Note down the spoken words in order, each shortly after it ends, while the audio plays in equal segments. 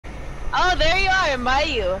Oh, there you are, in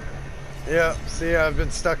Bayou. Yeah, see, I've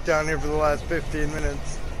been stuck down here for the last 15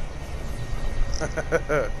 minutes.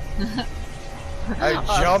 I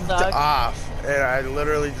jumped off, and I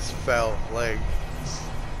literally just fell, like...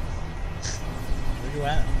 Where you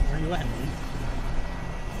at? Where you at,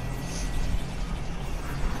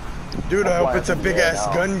 dude? Dude, I hope it's a big-ass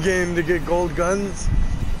gun game to get gold guns.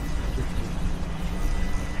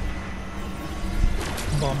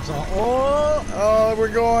 Bombs on. Oh, we're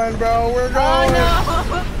going, bro. We're going.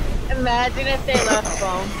 Oh, no. Imagine if they left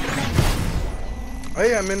bomb.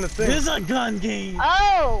 Hey, I'm in the thing. This is a gun game.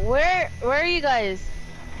 Oh, where are you guys?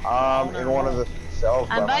 In one of the cells.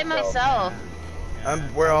 I'm by myself.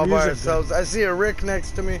 We're all by ourselves. I see a Rick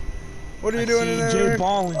next to me. What are you doing in there, Jay Rick?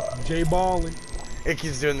 Balling. Jay Balling.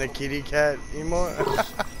 Icky's doing the kitty cat emote.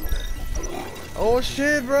 Oh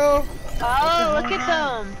shit, bro. Oh, look at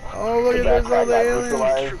them. Oh, look at there's all the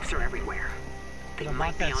aliens. Troops are everywhere. They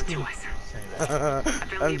might be onto us.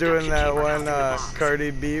 I'm doing that one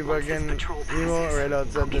Cardi B fucking emote right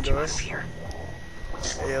outside the door.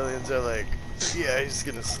 Aliens are like, yeah, he's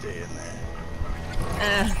gonna stay in there.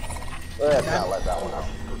 Let's not let that one out.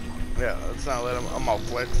 Yeah, let's not let him. I'm all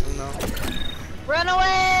flexing though. Run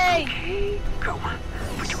away! Okay, go.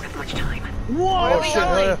 We don't have much time. Whoa! Where are we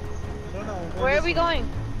going? Where are we going?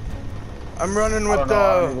 I'm running with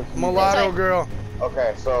the mulatto girl.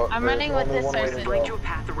 Okay, so I'm running with this person. Find you a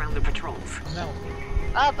path around the patrols. No.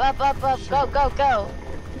 Up. Go.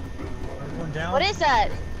 Going down. What is that?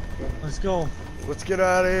 Let's go. Let's get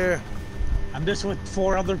out of here. I'm just with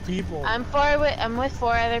 4 other people. I'm with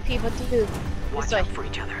 4 other people too. Watch out for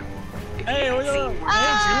each other. Hey, what's up?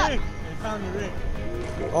 Ah! Hey, it's Rick. I found you, Rick.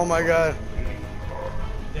 Oh my god.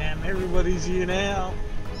 Damn, everybody's here now.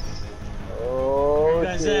 Oh, Where you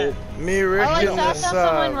guys at? Me, Rick, I and saw this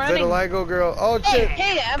someone running. vitiligo girl. Oh shit.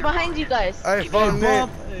 Hey, I'm behind you guys. I found me.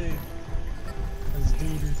 Hey, let's do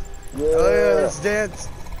this. Oh yeah, let's dance.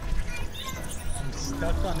 I'm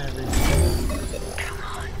stuck on everything. Come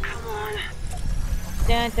on.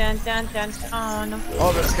 Dun.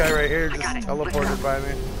 Oh, this guy right here just teleported by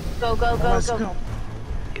me. Go. Let's go.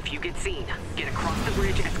 If you get seen, get across the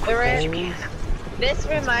bridge as quickly as you can. This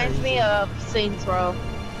reminds me of Saints Row.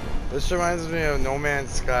 This reminds me of No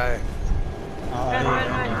Man's Sky. Run.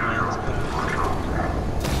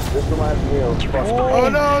 This reminds me of Oh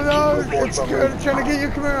no, it's good. I'm trying to get you,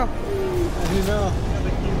 Camaro. You know, gotta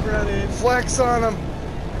keep running. Flex on him.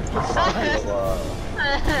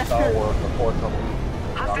 Star Wars, unfortunately.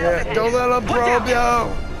 Yeah, don't let him probe you.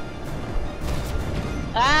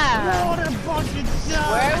 Ah! Water bucket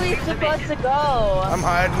shot. Where are we supposed to go? I'm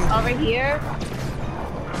hiding. Over here?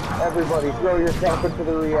 Everybody, throw yourself into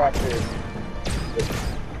the reactor.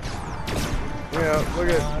 Yeah,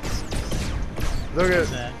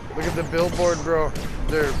 look at the billboard, bro.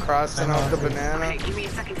 They're crossing out the banana. Okay, give me a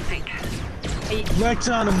second to think. Flex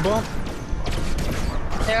on him, bump.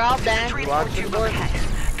 They're all dancing. Block the board.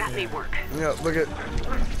 That may work. Yeah, look at.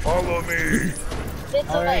 Follow me. This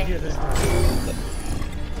All right, way. here, let's go.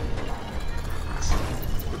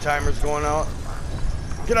 The timer's going out.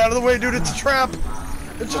 Get out of the way, dude. It's a trap.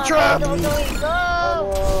 It's a trap.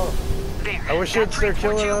 Go. There. I wish you'd start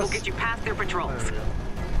killing Will us. get you past their patrols.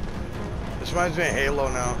 This reminds me of Halo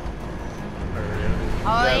now.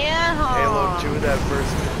 Oh, That yeah. Halo 2, that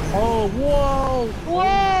first. Oh, whoa.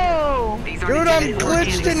 Whoa! These are Dude, I'm detected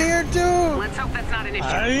glitched in organics. here too. Let's hope that's not an issue.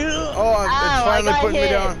 Are you? Oh, it's I finally got putting me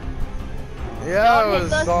hit. down. Yeah, it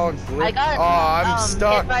was all I glitched. got Oh, I'm hit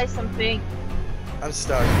stuck. by something. I'm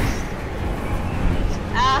stuck.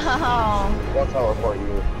 Ow! They'll teleport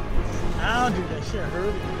you. Ow, dude, that shit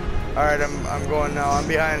hurt. All right, I'm going now. I'm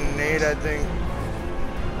behind Nate, I think.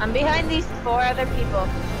 I'm behind these 4 other people.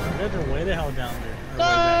 There's a way the hell down there. Or Go! way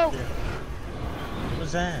back there.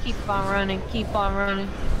 What's that? Keep on running.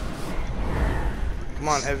 Come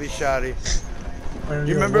on, heavy shotty. Where-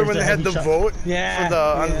 You remember where's when they had heavy the shot? vote Yeah, for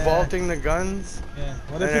the yeah. unvaulting the guns? Yeah.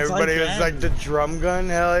 What And if it's everybody was that? like the drum gun?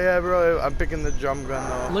 Hell yeah, bro. I'm picking the drum gun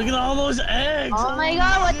though. Look at all those eggs. Oh my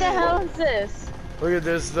god, what the hell is this? Look at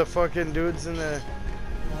this, the fucking dudes in there.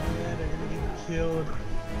 Oh yeah, they're gonna get killed.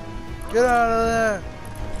 Get out of there.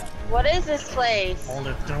 What is this place? Oh,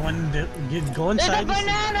 they're throwing. Go There's inside. a this-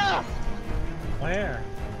 banana! Where?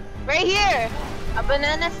 Right here! A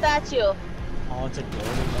banana statue. Oh, it's a golden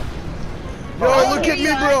one. Yo, Oh, look here at me,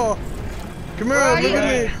 you are. bro. Come Where here, are look you? at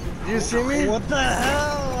me. Do you see me? What the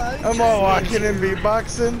hell? I'm all walking and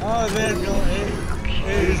beatboxing. Oh, there you go.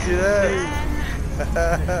 Hey. You see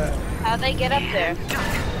that? How'd they get up there?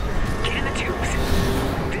 Get in the tubes.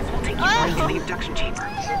 This will take you right to the induction chamber.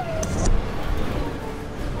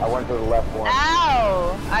 I went to the left one.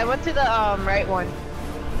 Ow! I went to the right one.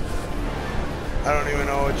 I don't even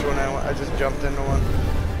know which one I want. I just jumped into one.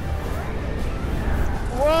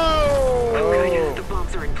 Whoa! Oh. The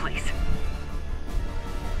bombs are in place.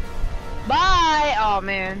 Bye! Oh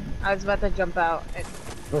man, I was about to jump out.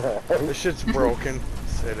 This shit's broken.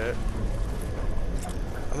 Say that.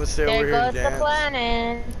 I'm gonna stay There over here and goes the dance.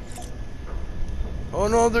 planet. Oh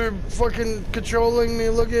no, they're fucking controlling me.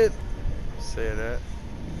 Look at. Say that.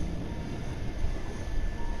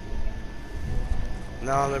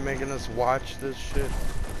 Now they're making us watch this shit.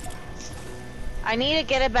 I need to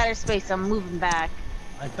get a better space. I'm moving back.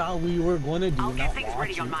 I thought we were going to do I'll not get things watch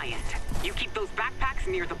ready it. on my end. You keep those backpacks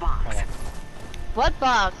near the bombs. Hold on. What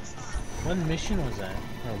box? What mission was that?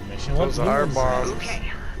 Or mission? Those what are was that? bombs.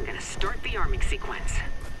 Okay, I'm gonna start the arming sequence.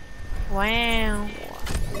 Wow.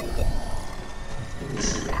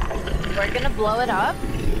 We're gonna blow it up?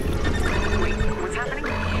 Wait, what's happening?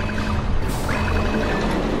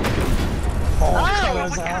 Oh, Oh,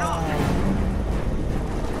 what's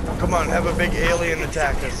Come on, have a big alien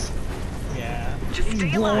attack us. Yeah. Just He's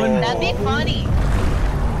stay blowing. alive. That'd be funny.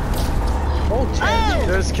 Oh, Chad. Oh!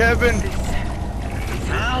 There's Kevin.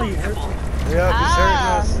 Ow, you hurt me. Yeah, he's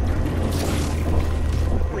Ah. hurting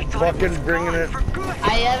We us. thought it was Fucking bringing gone it. for good. I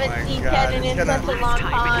haven't my seen God, Kevin it's in gonna- such a long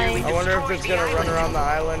time. I wonder if it's gonna run around the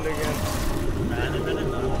island again. Man, it better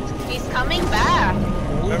not. He's coming back.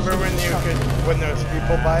 Remember when you could, when there was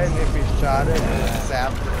people by and if you shot it, it would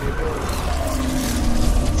zap the people?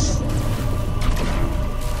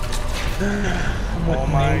 Oh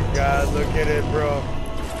my God, look at it, bro.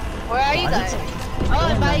 Where are you Why guys? is it Oh,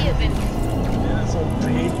 I'm by you, Vin. Yeah, so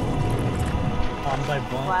big. Bomb by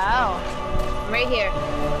bomb. Wow. I'm right here.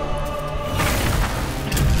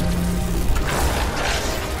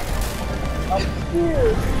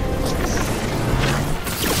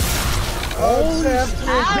 Oh, it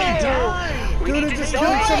zapped me. Ow! Dude, it just Oh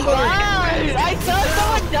killed my somebody. God! I saw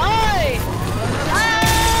someone die!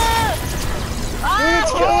 Ah! Dude,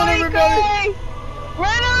 it's Ah, killing holy everybody. Christ!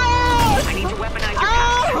 Run around! I need to weaponize your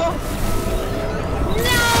packs. Oh!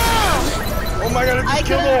 No! Oh my God, it I just could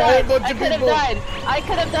killed have a whole died. bunch I of could have people. died. I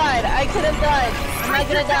could have died. I could have died. I'm not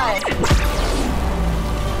gonna die.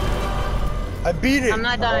 I beat it. I'm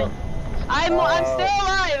not dying. I'm still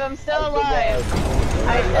alive. I'm still alive. I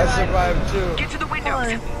survived. survived too. Get to the Come windows. on.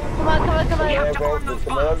 Come on, come on, come We on. have to arm those Did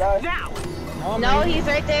Camilla bombs. die? Now! Oh, No, man. he's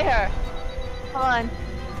right there. Come on.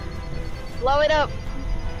 Blow it up.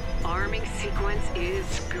 Arming sequence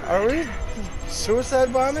is good. Are we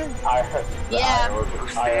suicide bombing? I heard. Yeah.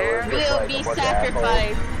 Who's there? We'll be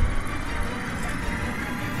sacrificed.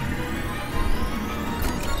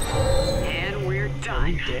 And we're We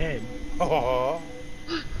done. dead. Oh.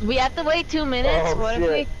 We have to wait 2 minutes. Oh,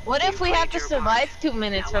 shit. What if we have to survive 2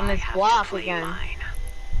 minutes from this block again?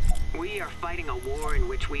 We are fighting a war in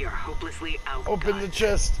which we are hopelessly outgunned. Open the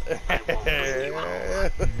chest. Not if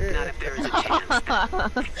there is a chance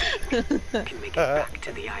that can make it back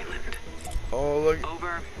to the island. Oh, look.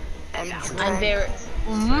 Over and out. I'm there.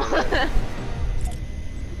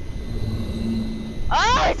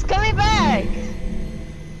 Oh, it's coming back!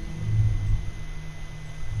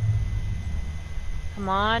 Come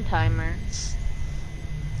on, timer.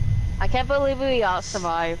 I can't believe we all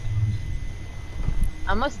survived.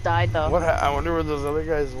 I almost died though. What? I wonder where those other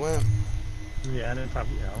guys went. Yeah, they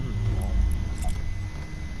probably. I don't know.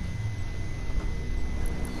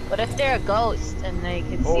 What if they're a ghost and they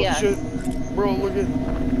can Oh see us? shit, bro! Look at.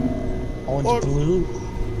 Oh, it's Oh. blue.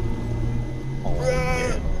 Oh, Ah.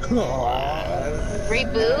 yeah.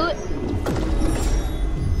 Reboot?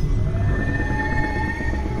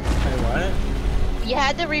 Hey, what? You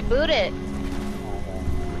had to reboot it.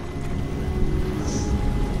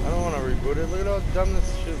 I don't want to reboot it. Look at how dumb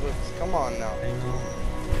this shit looks. Come on now. I know.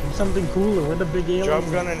 Do something cooler with the big alien.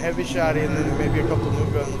 Drum gun and heavy shotty, and then maybe a couple new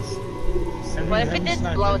guns. What if it just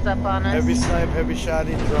blows up on us? Heavy snipe, heavy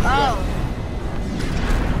shotty, drum Oh, gun.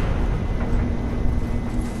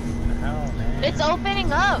 Hell, man. it's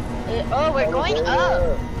opening up. Oh, we're going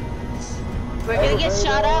up. We're gonna get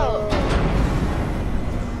shot out.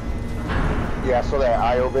 Yeah, I saw that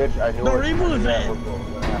IO bitch. I knew The it. reboot, man.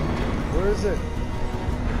 Where is it?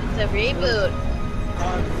 It's a reboot.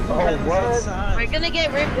 Oh, what? We're gonna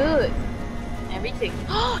get reboot. Everything.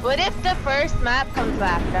 What if the first map comes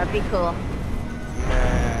back? That'd be cool.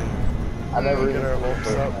 Man, I never Get even our seen the hopes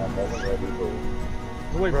first up. map. That's really cool.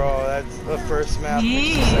 Wait, bro, that's the first map.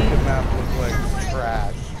 The second map was like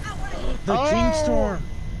trash. the Oh. King Storm.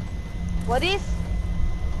 What is?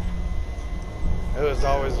 It was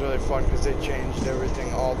always really fun because they changed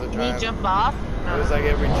everything all the Can time. you jump off? It was like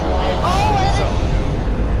every 2 weeks. Oh, something new.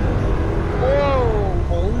 Whoa.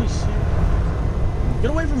 Holy shit.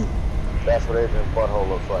 Get away from me. That's what Adrian's butthole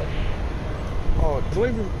looks like. Oh,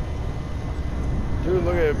 Wait, wait. dude,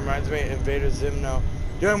 look at it. Reminds me of Invader Zim now.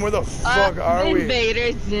 Damn, where the fuck are we?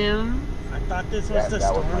 Invader Zim. I thought this was the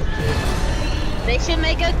that was storm my kid. They should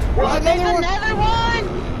make a. There's There's another one. another one.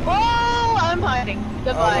 Oh, I'm hiding. Oh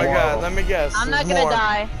Goodbye. my god, let me guess. I'm not there's gonna more.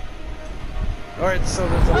 die. Alright, so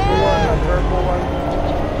there's a blue one, a purple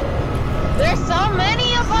one. There's so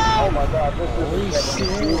many of Oh them. my god, this Holy is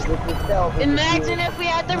shit. this is Calvin. Imagine if we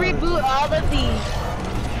had to reboot all of these.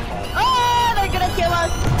 Oh, they're gonna kill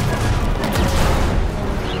us.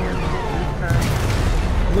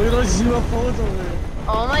 Look at those UFOs over there.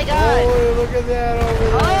 Oh my god. Oh, look at that over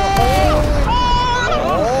there.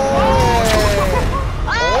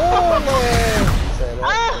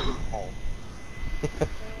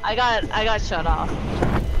 I got shut off.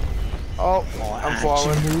 Oh, I'm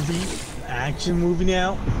falling. Action movie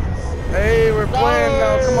now. Hey, we're playing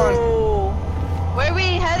now. Come on. Where are we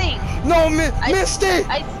heading? No, Misty!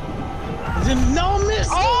 Is it no miss?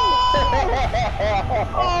 Don't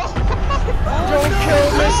kill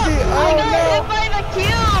Misty! I Oh got hit no! by the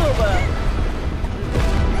cube.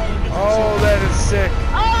 Oh, that is sick.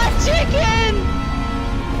 Oh, chicken!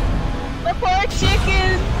 The poor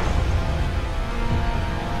chicken.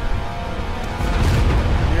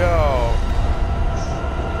 Yo.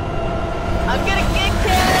 I'm gonna get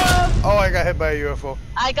killed. Oh, I got hit by a UFO.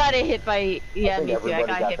 I got hit by. I Yeah, think me too. I everybody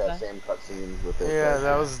got got hit that by. same cutscene with this. Yeah,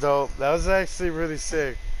 that was dope. That was actually really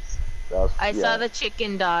sick. That was, I yeah. saw the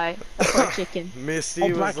chicken die. The poor chicken. Misty Oh,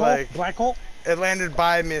 was black hole. like, Black hole. it landed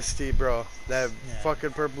by Misty, bro. That Yeah.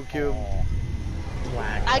 fucking purple cube. Oh,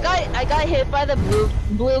 black. I got hit by the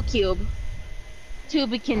blue cube. To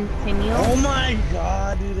be continued. Oh my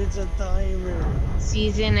god, dude! It's a timer.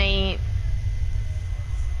 Season 8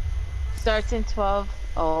 starts in 12.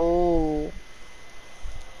 Oh.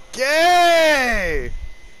 Yay!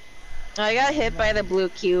 I got hit by the blue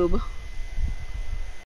cube.